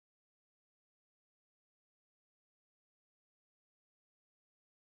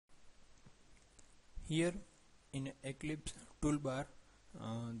Here in Eclipse toolbar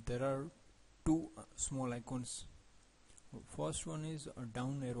there are two small icons. First one is a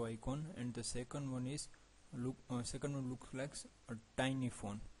down arrow icon, and the second one looks like a tiny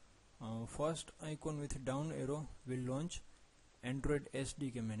phone. First icon with down arrow will launch Android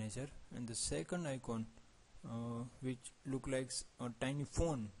SDK manager, and the second icon which look like a tiny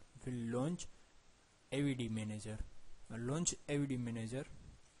phone will launch AVD manager. Launch AVD manager.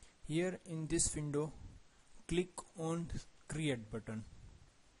 Here in this window, click on Creat button.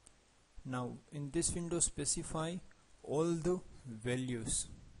 Now in this window, specify all the values.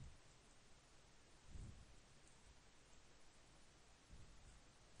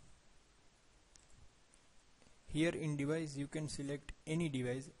 Here in device, you can select any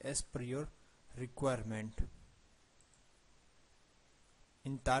device as per your requirement.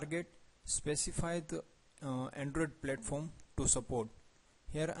 In target, specify the Android platform to support.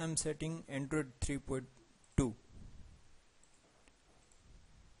 Here I am setting Android 3.2.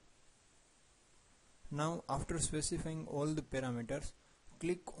 Now after specifying all the parameters,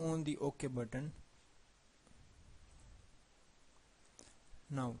 click on the OK button.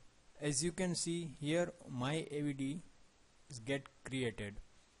 Now as you can see here, my AVD is get created.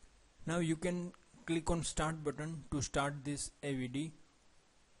 Now you can click on Start button to start this AVD,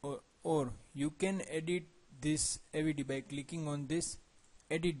 or you can edit this AVD by clicking on this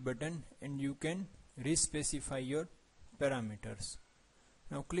Edit button, and you can re-specify your parameters.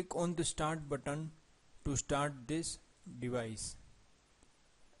 Now click on the Start button to start this device.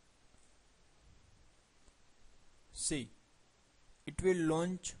 See, it will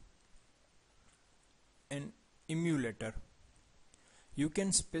launch an emulator. You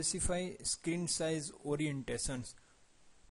can specify screen size orientations